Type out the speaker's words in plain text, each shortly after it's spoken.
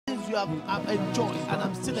you have enjoyed and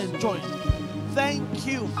I'm still enjoying. Thank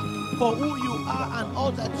you for who you are and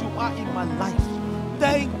all that you are in my life.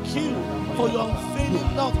 Thank you for your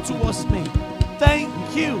unfailing love towards me. Thank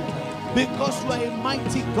you because you are a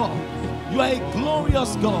mighty God. You are a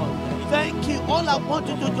glorious God. Thank you. All I want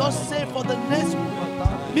you to just say for the next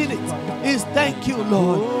minute is thank you,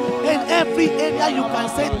 Lord. In every area you can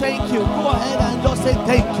say thank you. Go ahead and just say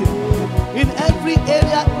thank you. In every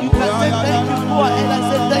area you can say thank you. Go ahead and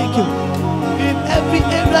say thank you. In every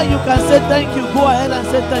area you can say thank you. Go ahead and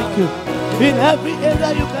say thank you. In every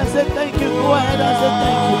area you can say thank you. Go ahead and say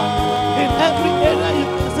thank you. In every area you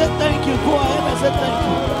can say thank you. Go ahead and say thank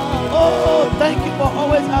you. Oh, thank you for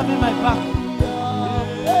always having my back.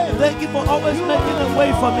 Thank you for always making a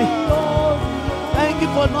way for me. Thank you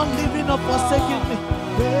for not leaving or forsaking me.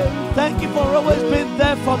 Thank you for always being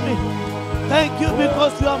there for me. Thank you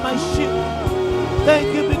because you are my shield.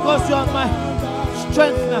 Thank you because you are my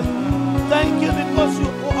strengthener. Thank you because you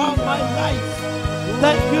are my life.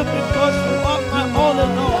 Thank you because you are my all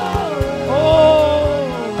in all. Oh,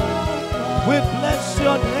 we bless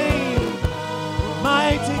your name,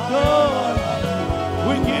 mighty God.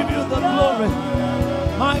 We give you the glory,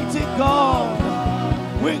 mighty God.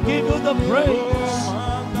 We give you the praise,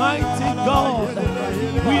 mighty God.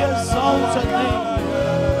 We exalt your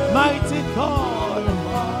name, mighty God.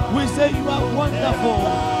 We say you are wonderful.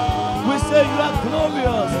 We say you are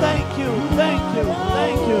glorious. Thank you, thank you,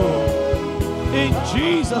 thank you. In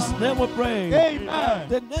Jesus' name we pray. Amen.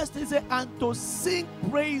 The next is and to sing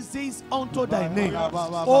praises unto thy name,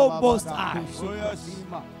 O Most High.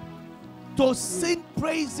 To sing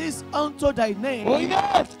praises unto thy name, oh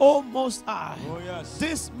yes, O Most High. Oh yes.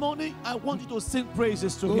 This morning I want you to sing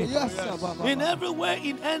praises to him. Yes. In every way,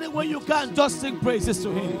 in any way you can, just sing praises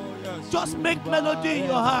to him. Just make melody in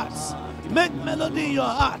your hearts. Make melody in your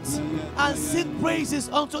hearts and sing praises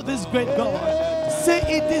unto this great God. Say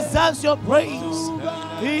it deserves your praise.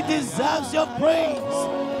 He deserves your praise.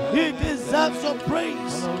 He deserves your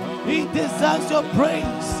praise. He deserves your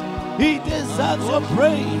praise. He deserves your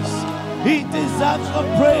praise. He deserves your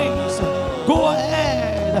praise. Go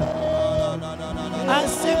ahead and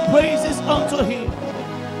sing praises unto him.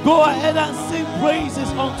 Go ahead and sing praises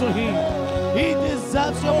unto him. He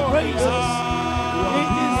deserves your praises. He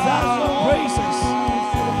deserves your praises.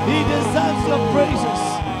 He deserves your praises.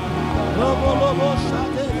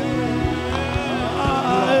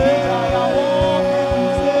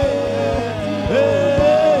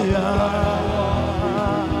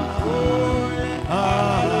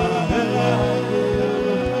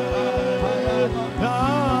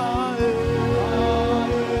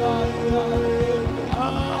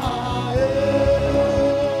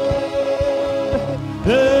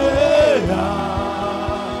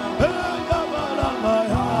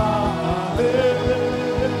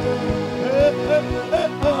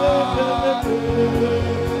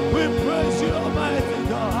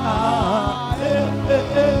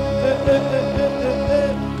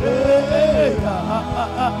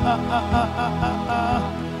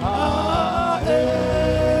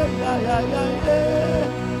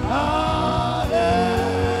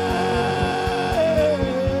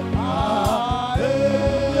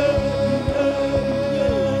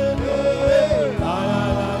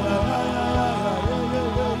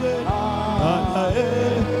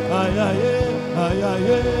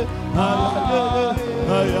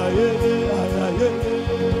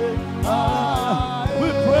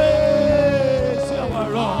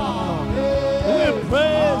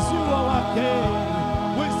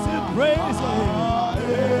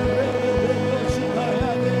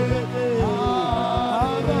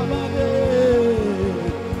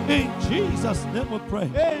 We pray.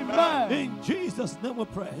 Amen. In Jesus' name we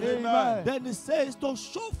pray. Amen. Then it says to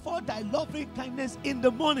show forth thy loving kindness in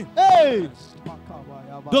the morning. Hey.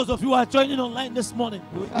 Those of you who are joining online this morning,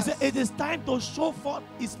 he said it is time to show forth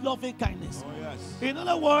his loving kindness. Oh, yes. In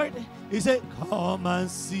other words, he said, come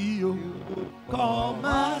and see you. Come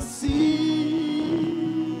and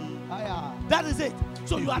see. That is it.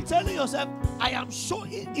 So you are telling yourself, I am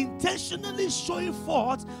intentionally showing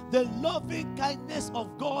forth the loving kindness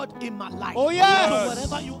of God in my life. Oh yes. So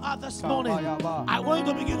wherever you are this morning, I want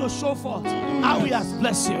you to begin to show forth how he has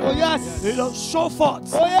blessed you. Oh yes. You know, show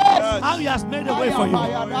forth how he has made a way for you.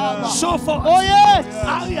 Show forth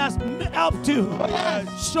how he has helped you.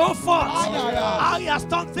 Show forth how he has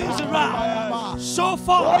turned things around. Show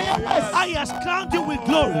forth how he has crowned you with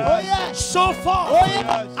glory. Show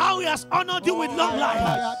forth how he has honored you with long life.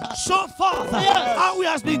 Show forth how he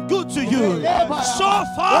has been good to you. Show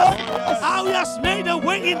forth how he has made a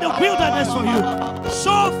way in the wilderness for you.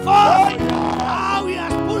 Show forth how he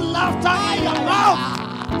has put laughter in your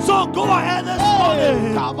mouth. So go ahead this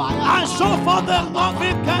morning and show forth the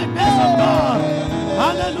loving kindness of God.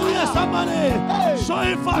 Hallelujah, somebody. Show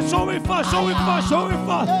it forth, show it forth, show it forth, show it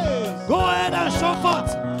forth. Go ahead and show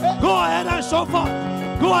forth. Go ahead and show forth.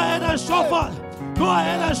 Go ahead and show forth. Go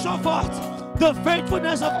ahead and show forth the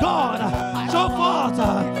faithfulness of God. Show forth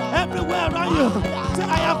everywhere around you. Say,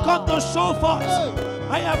 I have come to show forth.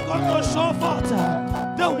 I have come to show forth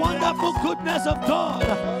the wonderful goodness of God.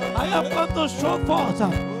 I have come to show forth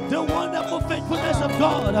the wonderful faithfulness of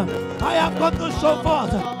God. I have come to show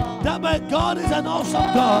forth that my God is an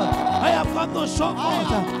awesome God. I have come to show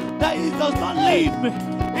forth that He does not leave me.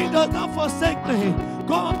 He does not forsake me.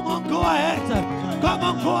 Come on, go ahead. Come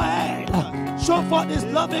on, go ahead. Show forth His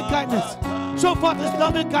loving kindness. Show forth His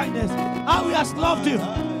loving kindness. How He has loved you.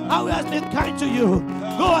 How He has been kind to you.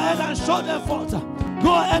 Go ahead and show them forth.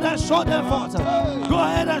 Go ahead and show them forth. Go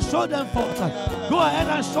ahead and show them forth. Go ahead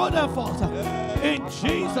and show them forth. In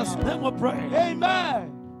Jesus' name we pray.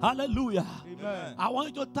 Amen. Hallelujah. Amen. I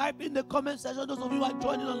want you to type in the comment section, those of you who are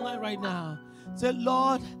joining online right now. Say,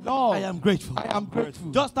 Lord, I am grateful. I am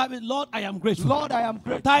grateful. Just type it, Lord, I am grateful. Lord, I am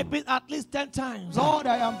grateful. Type it at least 10 times. Lord,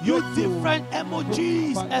 I am grateful. Use different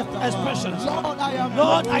emojis, expressions. Lord, I am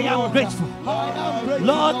Lord, I am grateful. I am grateful.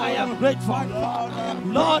 Lord, I am grateful.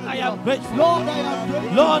 Lord, I am grateful. Lord, I am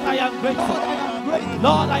grateful. Lord, I am grateful.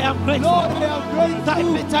 Lord, I am grateful. Lord, I am grateful. Type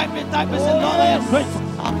it, type it, type it. Say, Lord, I am grateful.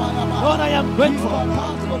 Lord, I am grateful.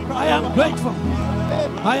 I am grateful.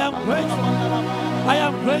 I am grateful. I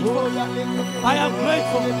am grateful. I am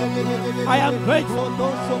grateful. I am grateful.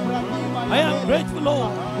 I am grateful,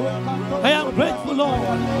 Lord. I am grateful, Lord.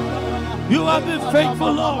 You have been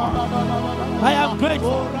faithful, Lord. I am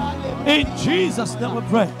grateful. In Jesus' name we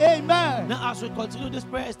pray. Amen. Now, as we continue this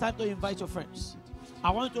prayer, it's time to invite your friends.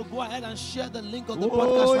 I want you to go ahead and share the link of the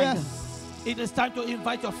podcast right now. It is time to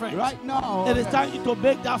invite your friends. Right now. It is time to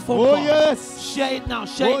make that phone call. Yes. Share it now.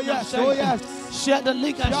 Share it now. Share it now. Share the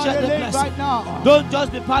link and share the blessing. Right now. Don't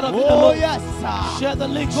just be part of it alone. Yes. Share the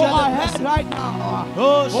link. Go Share the ahead blessing. right now.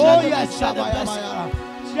 Oh, share the link. Yes. Share the blessing.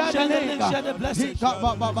 Share the link. Share the blessing.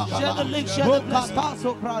 Share the link. Share the blessing.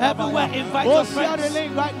 Everywhere, invite your friends. Share the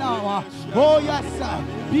link right now. Oh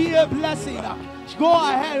yes. Be a blessing. Go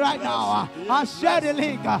ahead right now and share the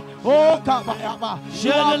link. Oh,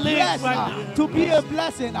 share the link right now. To be a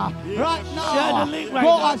blessing right now. Share the link right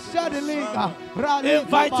now. now. And share the link.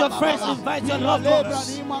 Invite your friends, invite your loved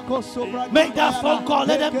ones. Make that phone call,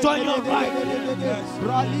 let them join your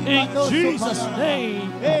ride. In Jesus'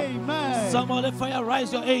 name. Amen. Somebody fire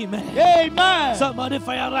rise your amen. Amen. Somebody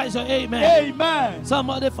fire rise your amen. Amen.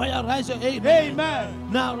 Somebody fire rise your amen.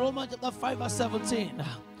 Amen. Now Romans chapter 5 verse 17.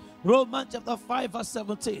 Romans chapter 5 verse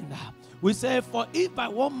 17. We say, for if by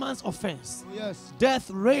one man's offense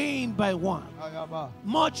death reigned by one,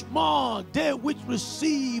 much more they which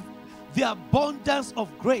receive the abundance of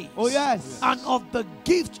grace and of the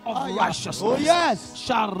gift of righteousness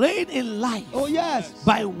shall reign in life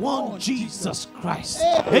by one Jesus Christ.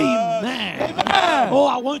 Amen. Oh,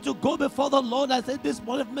 I want you to go before the Lord and say this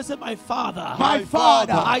morning, Mr. My Father. My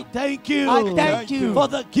Father. I thank you. I thank you for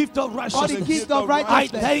the gift of righteousness. For the gift of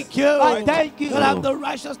righteousness. I thank you. I thank you. That I have the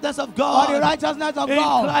righteousness of God. For the righteousness of in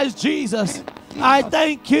God. Christ Jesus. I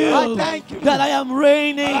thank you, that I am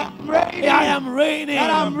reigning. I am reigning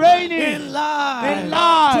in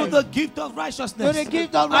life to the gift of righteousness. To the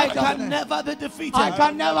gift of righteousness. I can never be defeated. I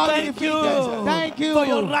can never be defeated. Thank you for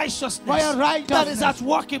your righteousness. For your righteousness. That is at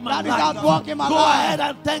work in my life. Go ahead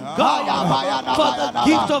and thank God for the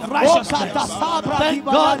gift of righteousness. Thank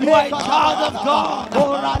God you are a child of God.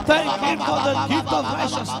 Thank Him for the gift of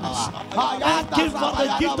righteousness. Thank Him for the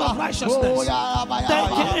gift of righteousness.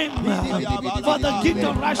 Thank Him for the gift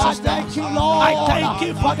of righteousness. Thank you, Lord. I thank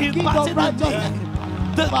you for imparting in me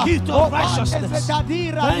the gift of righteousness.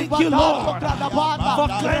 Thank you, Lord, for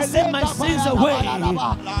cleansing my sins away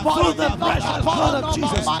through the precious blood of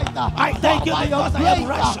Jesus. I thank you because I am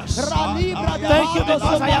righteous. Thank you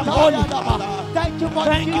because I am holy. Thank you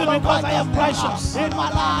because I am righteous.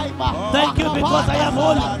 Thank you because I am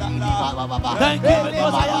holy. Thank you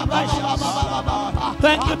because I am righteous.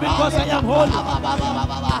 Thank you because I am holy.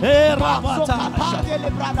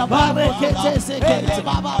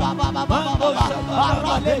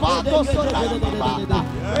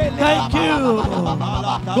 Thank you.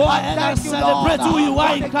 Go ahead and celebrate who you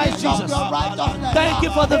are in Christ Jesus. Thank you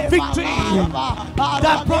for the victory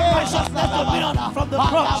that brought righteousness to me from the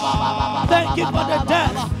cross. Thank you for the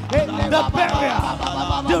death, the burial,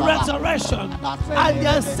 the resurrection, and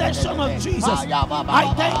the ascension of Jesus.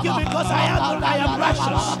 I thank you because I am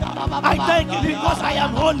righteous. I thank you because I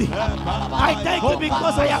am holy. I thank you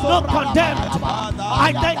because I am not condemned.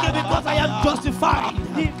 I thank you because I am justified.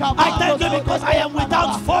 I thank you because I am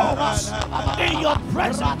without faults in your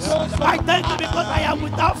presence. I thank you because I am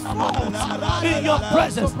without faults in your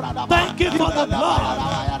presence. Thank you for the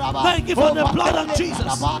blood. Thank you for the blood of Jesus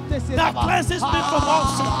that cleanses me from all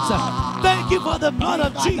sins. Thank you for the blood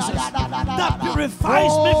of Jesus that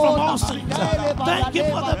purifies me from all sins. Thank you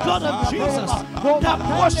for the blood of Jesus that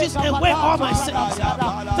washes away all my sins.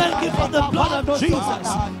 Thank you for the blood of Jesus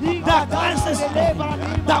that cleanses me,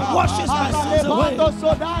 that washes my sins away.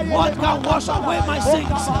 What can wash away my sins?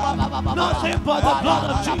 Nothing but the blood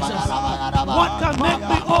of Jesus. What can make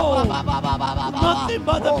me whole? Nothing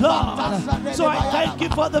but the blood. So I thank you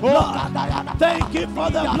for the blood. Thank you for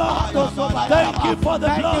the blood. Thank you for the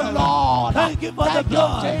blood. Thank you for the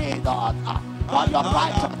blood.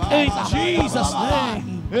 In Jesus'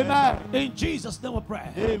 name. Amen. In Jesus' name we pray.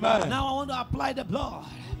 Amen. Now I want to apply the blood.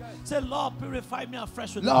 Say, Lord, purify me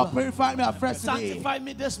afresh with the Lord, blood. purify me afresh today. Sanctify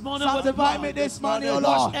me this morning with the Sanctify blood. me this morning, O Wash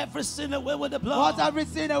Lord. every sin away with the blood. Wash every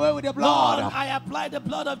sin away with the blood. Lord, I apply the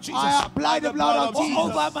blood of Jesus. I apply the blood of Jesus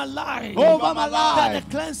over my life. over my life. That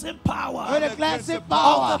the cleansing power With the cleansing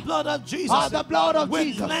power of the blood of Jesus. of the blood of will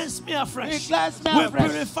Jesus. cleanse me afresh. Will cleanse me Will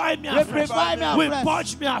afresh. purify me Will afresh. purify me Will afresh.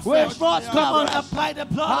 purge me Will afresh. purge me Come on, afresh. apply the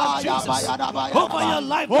blood of Jesus Yaba, over your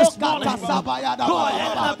life this morning. Go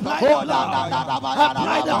ahead and apply the blood.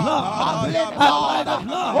 Apply the blood. Apply the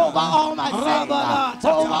blood. Over all my sins.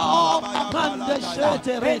 Over all my sins.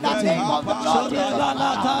 In the name of the Lord Jesus.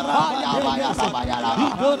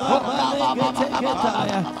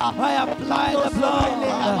 I apply the blood of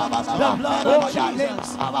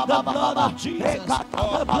Jesus, the blood of Jesus,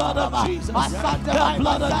 the blood of Jesus, the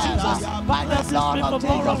blood of Jesus. By the blood of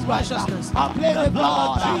Jesus, righteousness. the blood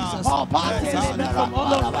of Jesus cleanses me from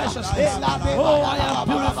all unrighteousness. Oh, I am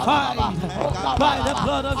purified by the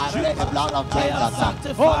blood of Jesus. The blood of I am Jesus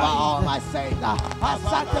sanctified. over all my sins. I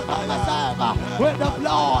sanctify myself with the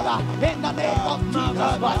blood in the name of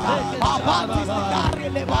Jesus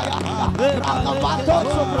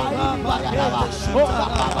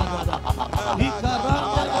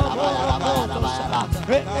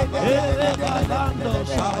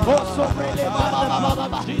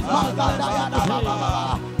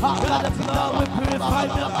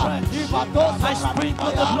I sprinkle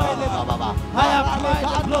the blood. I apply the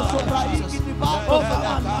blood of Jesus over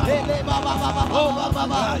my life. Over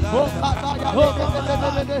my life.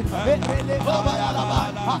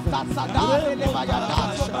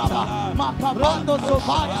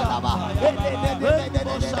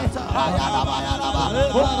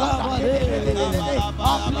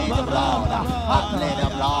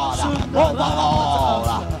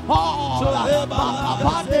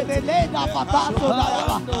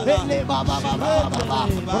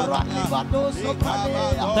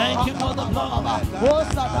 Thank you for the blood.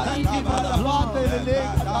 Thank you for the blood.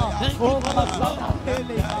 Thank you for the blood.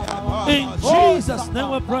 In Jesus' name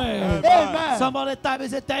we pray. Amen. Somebody type and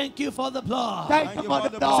say, thank you for the blood. Thank you for the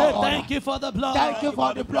Say, blood. thank you for the blood. Thank you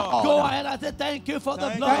for the blood. Go ahead and say, thank you for the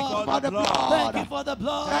Thank you blood. for the blood. Thank you for the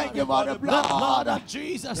blood. Thank you for the The blood blood. of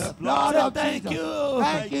Jesus. The blood Say, of thank Jesus. you.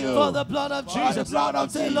 Thank you For the blood of for the Jesus. blood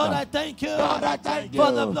of Say, Jesus. Lord, I thank you. Lord, I thank For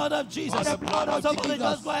you the blood of Jesus. for the blood of Somebody Jesus.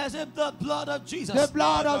 just go ahead and say, the blood of Jesus. The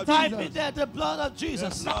blood of Type Jesus. it there, the blood of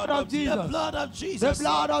Jesus. The blood of Jesus. The blood of Jesus. The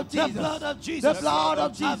blood of Jesus. The blood of Jesus. The blood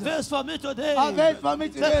of Jesus. Avails for me today. Avails for me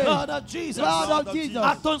The today. blood of Jesus. Blood of Jesus.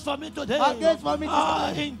 Atones for me today. Atones for me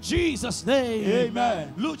today. In Jesus' name.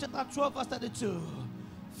 Amen. Luke chapter 12 verse 32.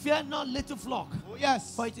 Fear not, little flock, Oh,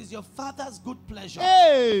 yes. for it is your Father's good pleasure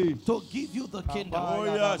Hey. to give you the kingdom. Oh,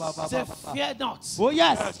 yes. Say, fear not. Oh,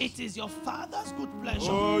 yes. It is your Father's good pleasure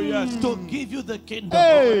Oh, yes. to give you the kingdom.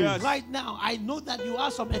 Hey. Yes. Right now, I know that you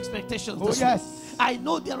have some expectations Oh, this yes. week. I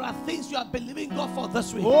know there are things you are believing God for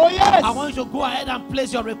this week. Oh, yes. I want you to go ahead and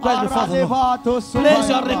place your request before the Lord. Place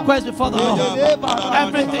your request before the Lord.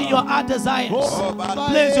 Everything your heart desires.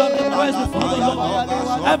 Place your request before the Lord.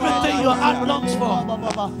 Everything your heart longs for.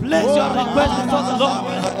 Place your request before the Lord.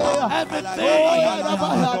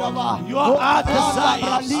 Everything your heart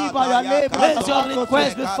desires. Place your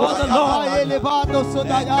request before the Lord.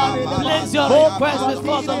 Place your request before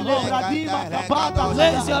the Lord.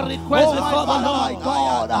 Place your request before the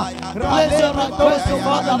Lord. Place your request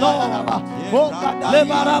before the Lord.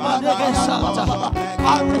 Lebaraba dege shanta.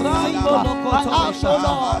 Rambo lokoto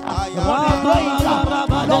shanta.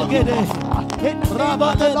 Raba dege de. Raba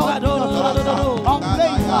de brado.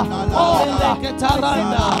 Leke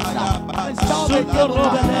taranda. Suko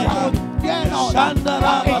robele. Shanda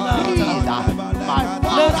rabanata.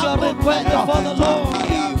 Place your request before the Lord.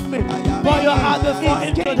 Pour your heart before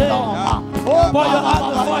Him today. Pour your heart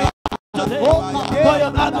before Him today. Pour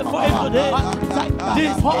your heart before Him today.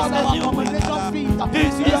 This is All a our new week. accommodation fees.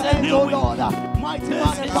 This Into your is a hands, new oh week. Lord. Mighty This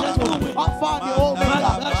man in is a battle. new week. Alpha and the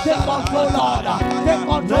Omega. Take control, Lord. Take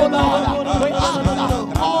control, Lord. We ask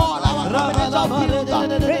all our accommodation fees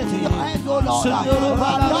into your hands, oh Lord.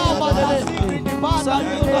 Radaba da Sibri di Banda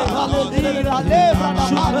Lira Lebra da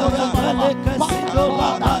Mando Lord. We place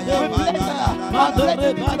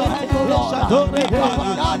it into your hands, oh Lord.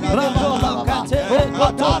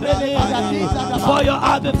 For your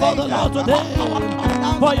eye before the Lord today.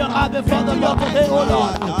 For your eye before the Lord today, oh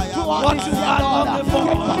Lord. What you are longing for,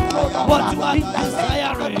 what you are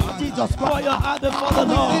desiring. For your eye before the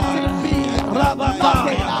Lord.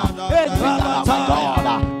 Rabataya,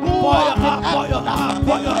 Rabataya. For your eye, for your eye,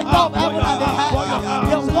 for your eye, for your eye.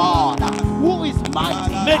 The one who is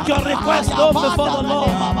mighty. Make your request known before the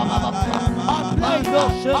Lord.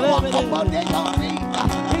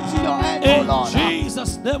 In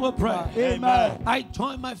Jesus' name we pray. Amen. I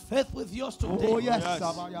join my faith with yours today. Oh yes.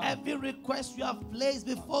 Every request you have placed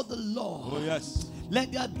before the Lord, Oh yes.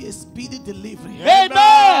 let there be a speedy delivery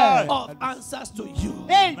Amen. of answers to you.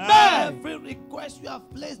 Amen. Every request you have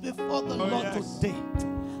placed before the Oh, Lord yes. today,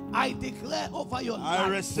 I declare over your I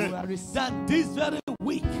life receive. that this very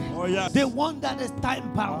week, Oh yes. the one that is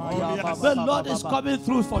time bound, Oh, yes. the Lord is coming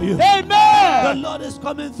through for you. Amen. The Lord is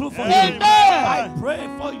coming through for Amen. you. I pray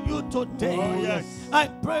for you today. Oh, yes. I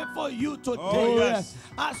pray for you today. Oh, yes.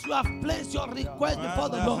 As you have placed your request before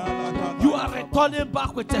the Lord, you are returning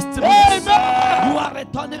back with testimonies. Amen. You are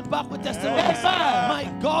returning back with testimonies. Amen.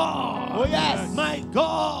 My God. Oh yes. My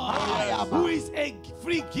God. yes. Who is a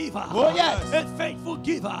free giver. Oh yes. A faithful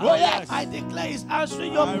giver. Oh yes. I declare He's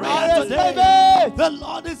answering your I prayer receive today. it. The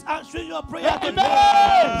Lord is answering your prayer Amen.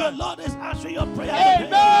 today. The Lord is answering your prayer today.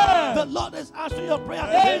 Amen. The Lord is answering your prayer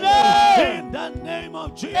today. Amen. In the name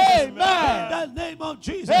of Jesus. Amen. In the name of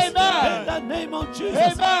Jesus. Amen. In the name of Jesus.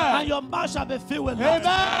 Amen. And your mouth shall be filled with laughter.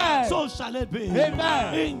 Amen. So shall it be.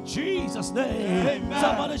 Amen. In Jesus' name. Amen.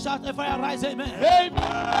 Somebody shout if I rise, amen.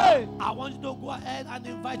 Amen. I want you to go ahead and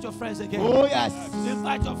invite your friends again. Oh yes.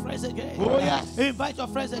 Invite your friends again. Oh yes. Invite your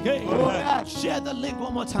friends again. Oh yes. Share the link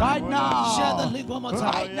one more time. Right now. Share the link one more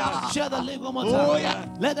time. Right now. Share the link one more Oh, time. yeah.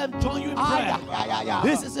 Let them join you in prayer. Yeah.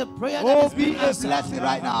 This is a prayer that Oh, is be being a answered. blessing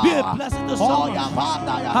right now. Be a blessing to Oh someone. yeah,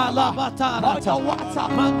 Father. Halabatara. On your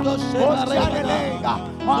WhatsApp. Mando Oh, share the Shebare. link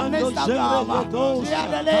on Mando Instagram. Shebare. Share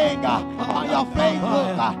the link on your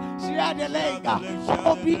Facebook. Share the link.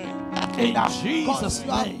 Oh, be In Jesus'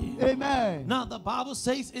 name. Amen. Now the Bible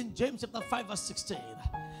says in James chapter 5 verse 16,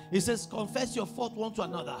 it says, confess your fault one to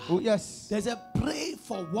another. Oh yes. There's a pray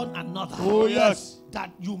for one another. Oh yes.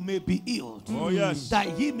 That you may be healed. Oh yes. That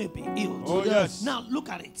he may be healed. Oh yes. Now look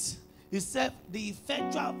at it. It said the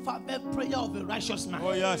effectual fervent prayer of a righteous man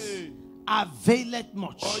Oh yes. availeth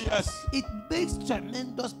much. Oh yes. It makes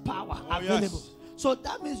tremendous power Oh, available. yes. So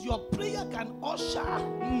that means your prayer can usher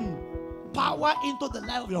power into the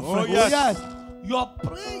life of your Oh friends. yes. Your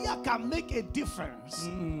prayer can make a difference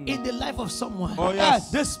in the life of someone. Oh yes.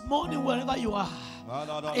 This morning, wherever you are,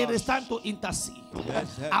 it is time to intercede.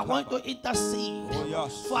 I want to intercede Oh,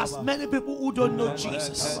 yes. for as many people who don't know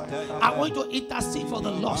Jesus. I want to intercede for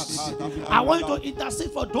the lost. I want to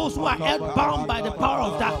intercede for those who are held bound by the power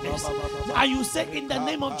of darkness. And you say, in the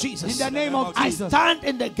name of Jesus, In the name of I Jesus. stand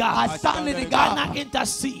in the gap. I stand in the gap. And I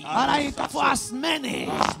intercede. And I intercede. For as many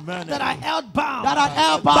that are held bound, That are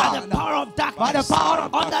held by bound. the power of darkness, By the power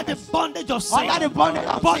of under the bondage of sin, Under the bondage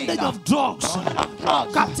of sin. of drugs,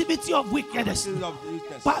 drugs. captivity of wickedness,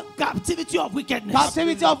 captivity of wickedness.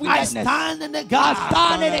 Captivity of I wickedness. stand in the gap. I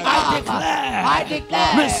stand in the gap. I I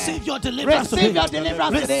declare. receive your deliverance Receive today. your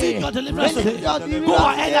deliverance Receive today. your deliverance Receive today. your deliverance Go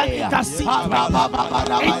ahead and today. intercede.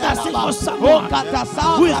 Intercede Intercede for someone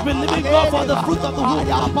who is believing God for the fruit of the womb.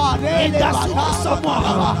 Intercede for someone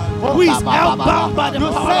who is held bound by the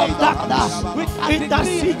power of darkness.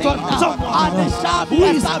 Intercede for someone who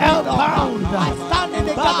is held bound by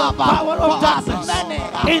the power of darkness.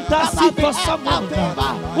 Intercede for someone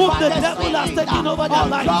who the devil has taken over their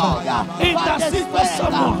life. Intercede for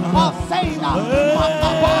someone.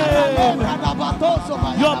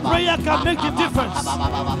 Your prayer can make the difference.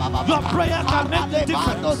 Your prayer can make the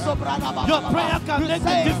difference. Your prayer can make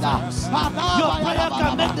the difference. Your prayer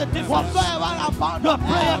can make the difference. Your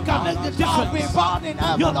prayer can make the difference.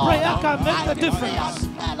 Your prayer can make the difference.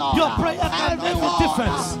 Your prayer can make the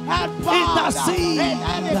difference. Intercede.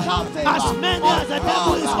 As many as the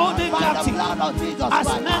devil is holding captive, as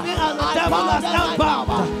many as the devil has held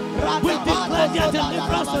bound, we declare their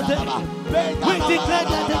deliverance today. We declare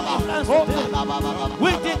their deliverance today.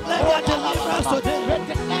 We declare their deliverance today.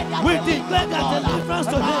 We declare their deliverance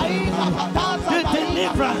today. The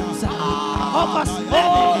deliverance of us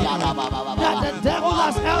many that the devil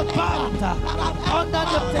has held bound under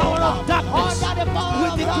the power of darkness. We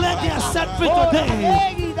declare they are set free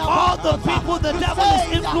today. All the people the devil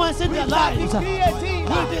is influencing their lives, we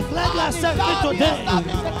declare they are set free today.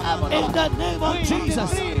 In the name of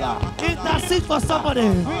Jesus, intercede for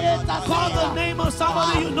somebody. Call the name of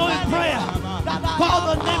somebody you know in prayer.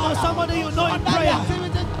 Call the name of somebody you know in prayer.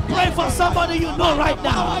 Pray for somebody you know right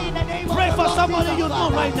now. Pray for somebody you know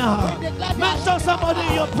right now. Mention somebody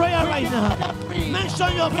in your prayer right now.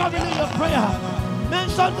 Mention your family in your prayer.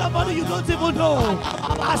 Mention somebody you don't even know.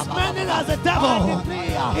 As many as the devil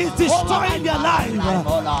is destroying their life,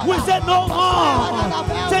 we say no more.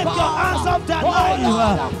 Take your hands off their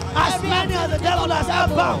life. As many as the devil has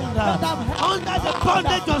held bound under the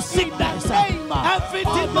bondage of sickness, every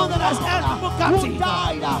demon that has held people captive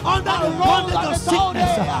under the bondage of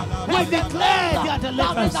sickness, we declare their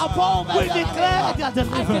deliverance. We declare their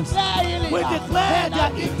deliverance. We declare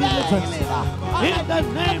their deliverance. In the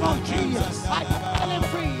name of Jesus.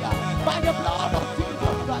 By the blood of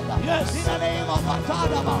Jesus Christ. Yes. In the name of God.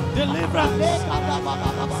 Deliverance.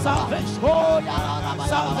 Salvation.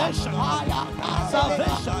 Salvation.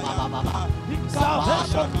 Salvation.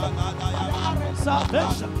 Salvation.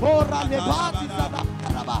 Salvation.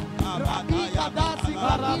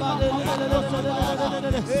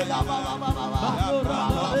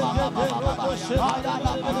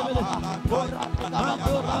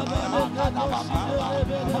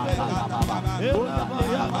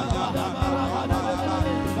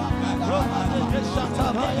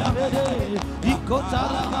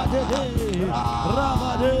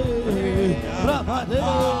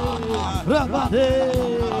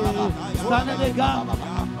 Stand in the gap.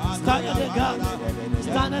 Stand in the gap.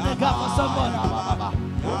 Stand in the gap for somebody.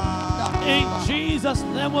 In Jesus'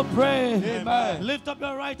 name we pray. Amen. Lift up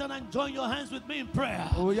your right hand and join your hands with me in prayer.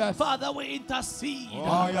 Oh, yes. Father, we intercede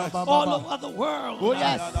all over the world. Oh,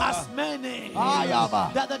 yes. As many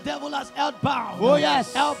that the devil has held bound. Oh,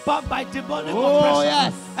 yes. Held bound by demonic oppression.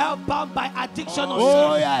 Yes. Held bound by addiction of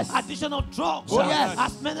sin. Yes. Addiction of drugs. Oh, yes.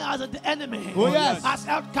 As many as the enemy has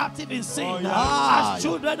held captive in sin. As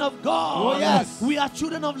children of God. Oh, yes. We are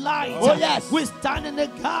children of light. Oh, yes. We stand in the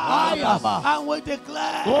gap and we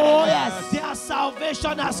declare their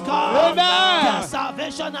salvation has come. Amen. Their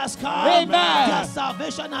salvation has come. Amen. Their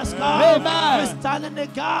salvation has come. Amen. We stand in the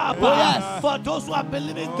gap for those who are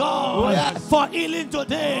believing God for healing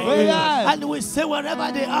today. And we say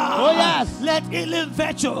wherever they are, let healing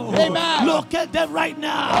virtue locate them right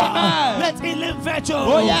now. Amen. Let healing virtue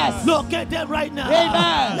locate them right now.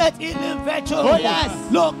 Amen. Let healing virtue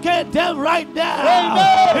locate them right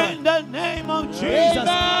now. Amen. In the name of Jesus.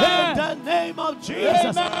 Amen. In the name of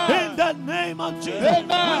Jesus. Amen. In the name of Jesus.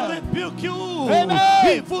 Amen. We rebuke you,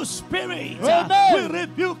 evil spirit. Amen. We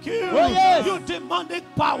rebuke you, you demonic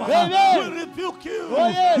power. Amen. We rebuke you,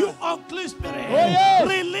 you unclean spirit.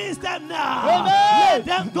 Release them now. Let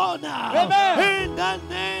them go now. Amen. In the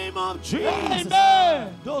name of Jesus.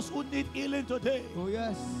 Amen. Those who need healing today,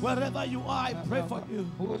 wherever you are, I pray for you.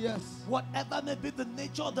 Whatever may be the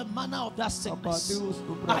nature or the manner of that sickness,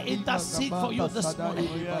 I intercede for you this morning.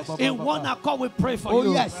 In one accord, we pray for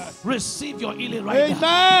you. Receive your healing right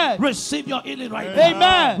now. Receive your healing right now.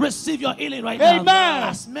 Amen. Receive your healing right now.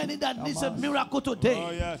 As many that needs a miracle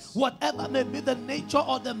today, whatever may be the nature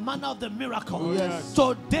or the manner of the miracle,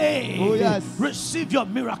 today, receive your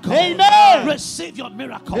miracle. Amen. Receive your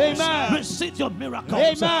miracle. Amen. Receive your miracle.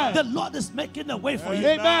 Amen. The Lord is making a way for you.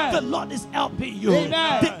 Amen. The Lord is helping you.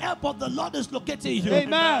 Amen. The help of the Lord is locating you.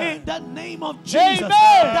 Amen. In the name of Jesus. Amen.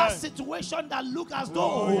 That situation that looks as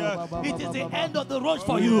though it is the end of the road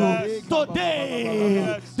for you,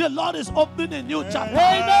 today the Lord is opening a new chapter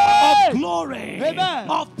of glory,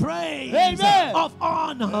 of praise, of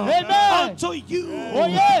honor unto you.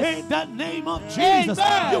 In the name of Jesus,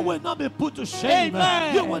 you will not be put to shame.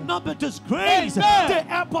 You will not be disgraced. The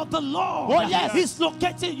help of the Lord is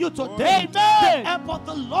locating you today. The help of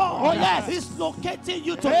the Lord is locating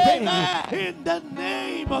you today. In the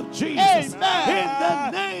name of Jesus. In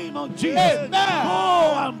the name of Jesus.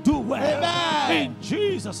 Go and do well. In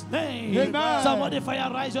Jesus' name. Amen. Somebody fire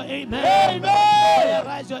rise your amen. Amen. Fire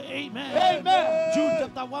rise your amen. Amen. Jude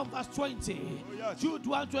chapter 1 verse 20. Jude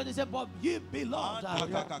 1:20 says, but ye beloved,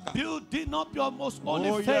 building up your most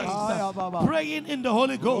holy faith, praying in the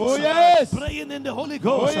Holy Ghost. Praying in the Holy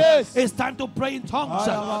Ghost. It's time to pray in tongues.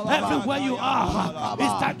 Everywhere you are,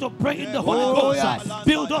 it's time to pray in the Holy Ghost.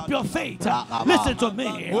 Build up your faith. Listen to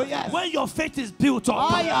me. When your faith is built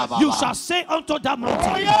up, you shall say unto that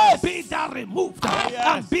mountain, be thou removed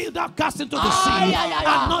and build up cast into the sea,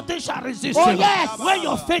 and nothing shall resist Oh, you. yes. When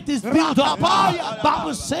your faith is built up,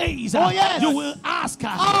 Bible says yes. you will ask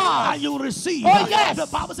and you will receive. Oh, yes. The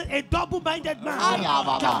Bible says a double-minded man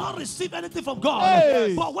cannot receive anything from God.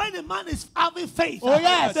 Hey. But when a man is having faith, Oh,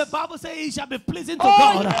 yes. the Bible says he shall be pleasing to Oh,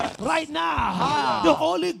 God. yes. Right now, the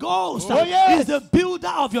Holy Ghost Oh, yes. is the builder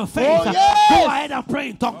of your faith. Oh, yes. Go ahead and pray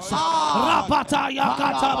in tongues. Rapata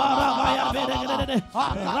yakata barabaya bedegedede.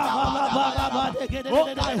 Rabalaba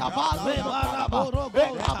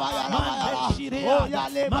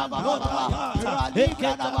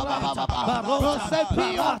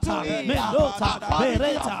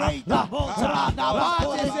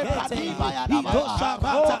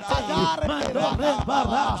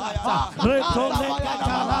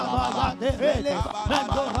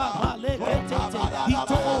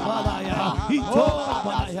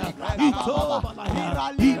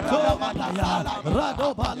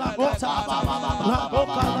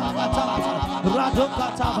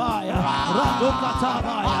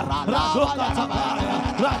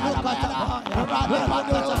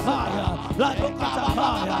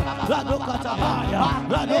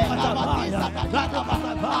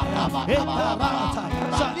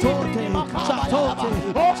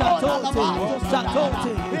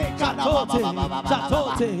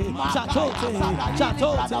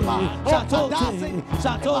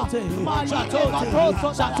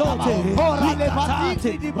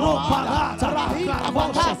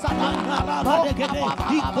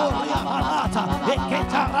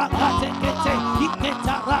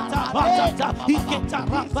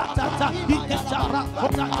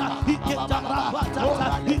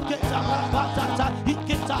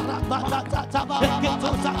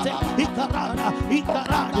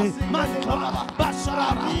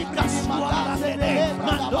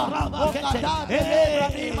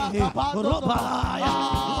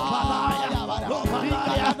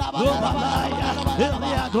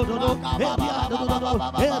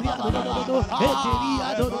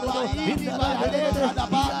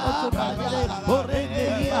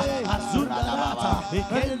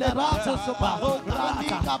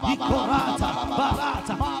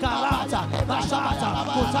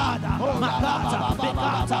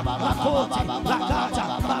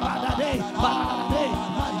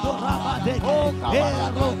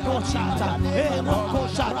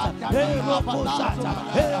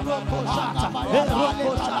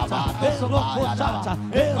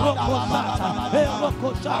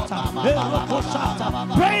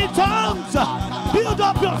Pray in tongues. Build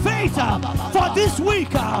up your faith for this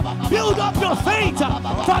week. Build up your faith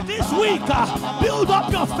for this week. Build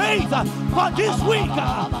up your faith for this week.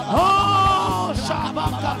 Oh,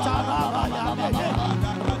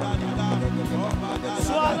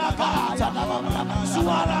 Suaragata,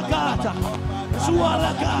 Suaragata,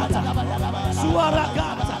 Suaragata,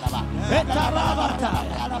 Suaragata, Etarabata,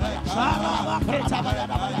 Sarabaketa,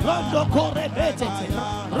 Rondo Correbete,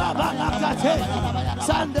 Rabanakate,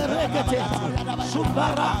 Sanderegate,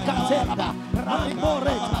 Subarakatenda,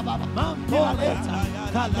 Mamboreta, Mamboreta,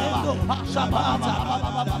 Kalendo,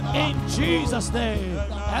 Shabata. In Jesus'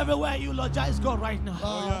 name. Everywhere you eulogize God right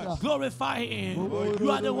now, glorify Him.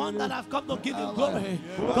 You are the one that have come to give Him glory.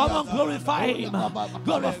 Come on, glorify Him.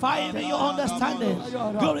 Glorify Him in your understanding.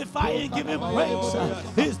 Glorify Him, give Him praise.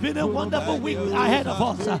 It's been a wonderful week ahead of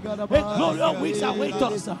us. A glorious week awaits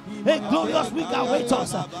us. A glorious week awaits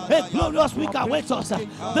us. A glorious week awaits us.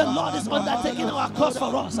 The Lord is undertaking our cause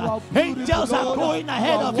for us. Angels are going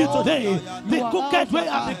ahead of you today. The crooked way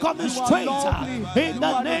are becoming straight in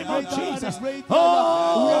the name of Jesus.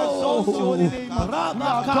 Oh,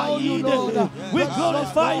 we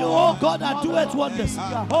glorify you, oh God, that doeth wonders.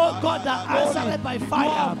 Oh God, that answered by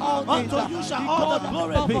fire. Unto you shall all the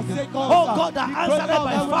glory be. Oh God, that answered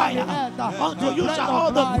by fire. Unto you shall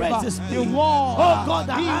all the praises be. Oh God,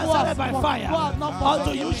 that answered by fire.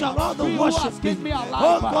 Unto you shall all the worship be.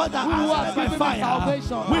 Oh God, that answered by fire.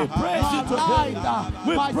 We praise you today.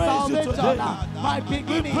 We praise you today. My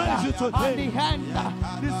beginning and the end,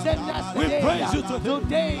 the same yesterday, we praise you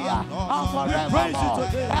today and forever. praise you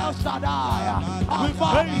today. El Shaddai, Alpha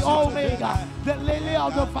the Omega, the lily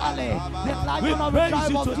of the valley, the lion of the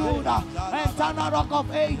tribe of Judah, eternal rock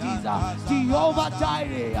of ages, Jehovah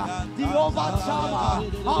Jireh, Jehovah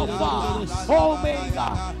Shammah, Alpha,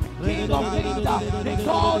 Omega, King of Kings, the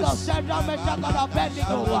God of Shadrach, Meshach, and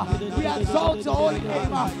Abednego. We exalt your holy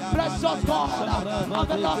name, precious God, of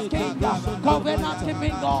the Lord King, covenant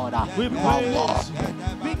keeping God. We praise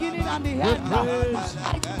beginning beginning and the end. My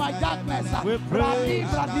light, my darkness. We praise.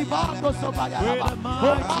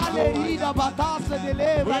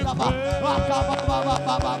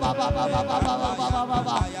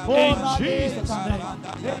 In Jesus' name.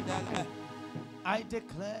 I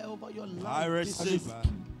declare over your life. I receive.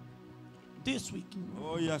 This week.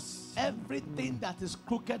 Oh yes. Everything that is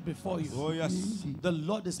crooked before you. Oh yes. The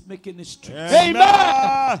Lord is making it straight.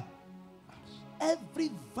 Amen. Every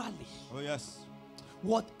valley. Oh yes.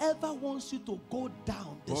 Whatever wants you to go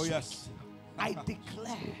down this Oh yes. week, I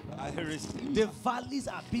declare I receive. the valleys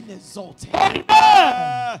are being exalted.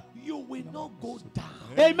 Amen. You will not go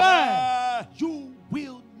down. Amen. You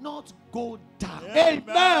will not go down. Amen.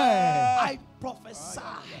 I prophesy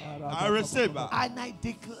I receive. and I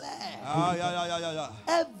declare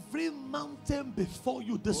every mountain before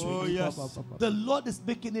you this Oh week, yes. the Lord is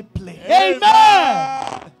making it plain.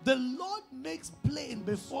 Amen. The Lord makes plain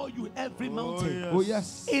before you every mountain. Oh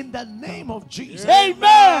yes. In the name of Jesus. Amen.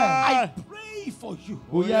 I pray for you.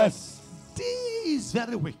 Oh yes. This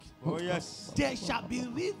very week. Oh yes. There shall be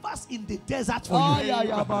rivers in the desert for Oh, you.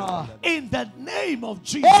 yeah. In the name of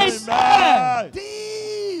Jesus. Amen.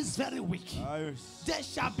 This very week. I receive. There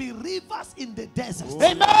shall be rivers in the desert.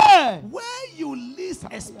 Amen. Where you least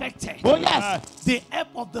expected. Oh, yes. The help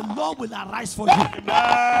of the Lord will arise for you.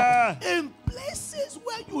 Amen. In places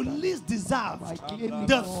where you least deserve, The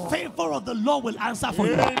the favor of the Lord will answer for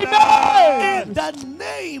you. Amen. In the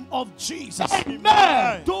name of Jesus.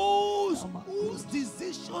 Amen. Those whose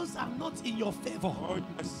decisions are not in your favor, Oh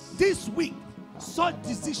yes. this week, such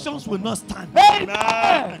decisions will not stand.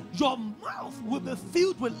 Amen. Your mouth will be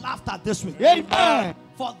filled with laughter this week. Amen.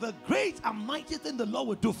 For the great and mighty thing the Lord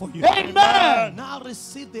will do for you. Amen. Now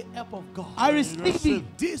receive the help of God. I receive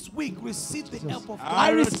it. This week, receive the help of God. I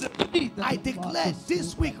receive it. I declare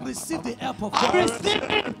this week, receive the help of I God. receive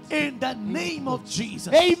it. In the name of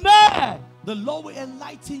Jesus. Amen. The Lord will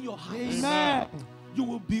enlighten your heart. Amen. You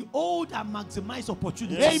will behold and maximize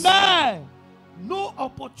opportunities. Yes. Amen. No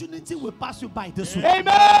opportunity will pass you by this week.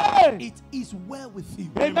 Amen. It is well with you.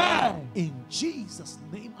 Amen. In Jesus'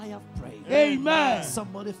 name I have prayed. Amen.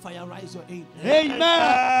 Somebody fire rise your amen.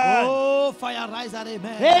 Amen. Oh, fire rise that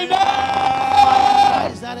amen. Amen. Fire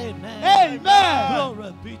rise that amen. Amen.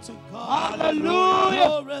 Glory be to God.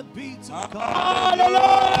 Hallelujah. Glory be to God.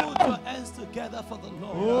 Hallelujah. Put your hands together for the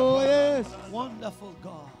Lord. Oh, yes. Wonderful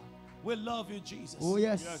God. We love you, Jesus. Oh,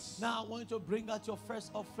 yes. Now I want you to bring out your first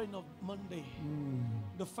offering of Monday.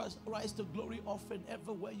 The first Rise to Glory offering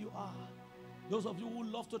everywhere you are. Those of you who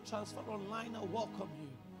love to transfer online, I welcome you.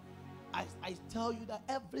 I tell you that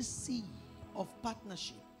every seed of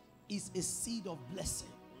partnership is a seed of blessing.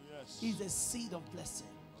 Yes. Is a seed of blessing.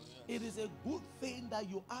 It is a good thing that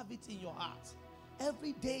you have it in your heart.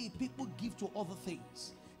 Every day people give to other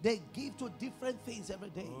things. They give to different things every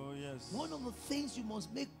day. Oh yes. One of the things you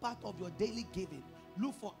must make part of your daily giving,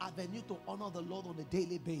 look for avenue to honor the Lord on a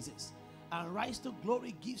daily basis. And Rise to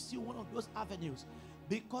Glory gives you one of those avenues,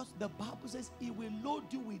 because the Bible says it will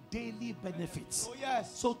load you with daily benefits. Oh,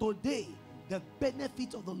 yes. So today, the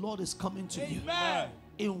benefit of the Lord is coming to you Amen.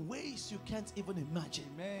 in ways you can't even imagine.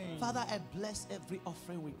 Amen. Father, I bless every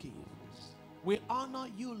offering we give. We honor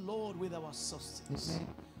you, Lord, with our substance. Amen.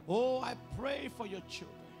 Oh, I pray for your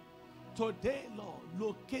children. Today, Lord,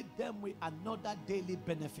 locate them with another daily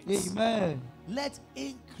benefit. Amen. Let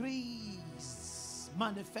increase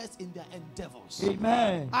manifest in their endeavors.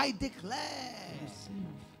 Amen. I declare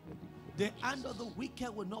the hand of the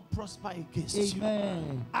wicked will not prosper against you.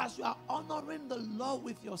 Amen. As you are honoring the Lord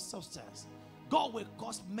with your substance, God will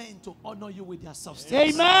cause men to honor you with their substance.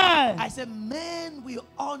 Amen. I said, men will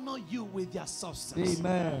honor you with their substance.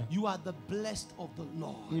 Amen. You are the blessed of the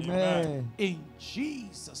Lord. Amen. In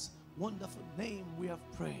Jesus' wonderful name we have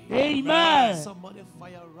prayed. Amen. Somebody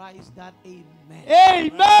fire rise that amen.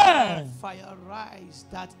 Amen. Fire rise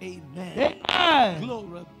that amen. Amen.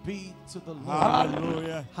 Glory be to the Lord.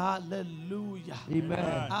 Hallelujah. Hallelujah.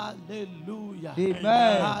 Amen. Hallelujah.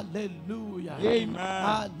 Amen. Hallelujah. Amen.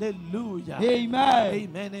 Hallelujah. Amen.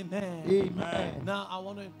 Amen. Amen. Amen. Now I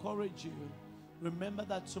want to encourage you. Remember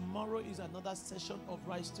that tomorrow is another session of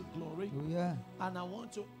Rise to Glory. Oh, yeah. And I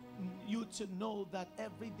want you to know that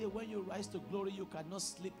every day when you rise to glory, you cannot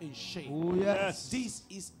sleep in shame. Oh, yes. This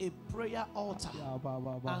is a prayer altar. Yeah,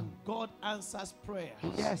 And God answers prayer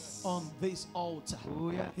yes. on this altar.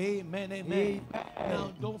 Oh, yeah. Amen, amen. Amen.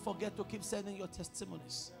 Now, don't forget to keep sending your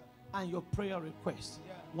testimonies and your prayer requests.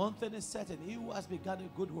 Yeah. One thing is certain, he who has begun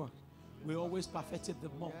a good work will always perfect it the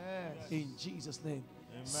more. Yes. In Jesus' name.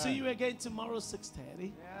 Amen. See you again tomorrow,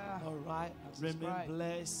 6:30. Yeah. All right. That's Remain right.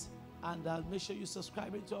 blessed. And make sure you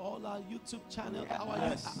subscribe to all our YouTube channel,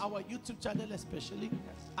 Yes. our YouTube channel especially,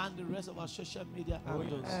 and the rest of our social media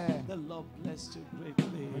handles. yeah. The Lord bless you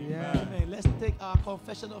greatly. Yeah. Amen. Let's take our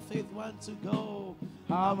confession of faith. 1 to go.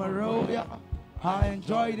 I'm a royal. I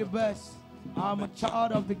enjoy the best. I'm a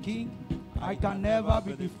child of the King. I can never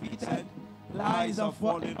be defeated. Lies are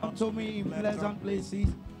falling onto me in pleasant places.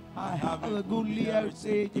 I have a goodly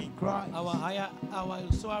heritage in Christ.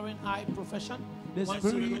 Our soaring high profession. The 1 to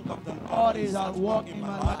Spirit go. of the Lord is at work in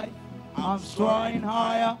my life. I'm soaring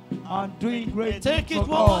higher. I'm doing great Take things it for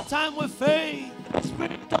one more God. time with faith. The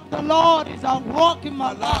Spirit of the Lord is at work in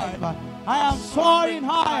my life. I am soaring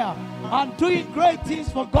higher. I'm doing great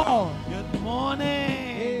things for God. Good morning.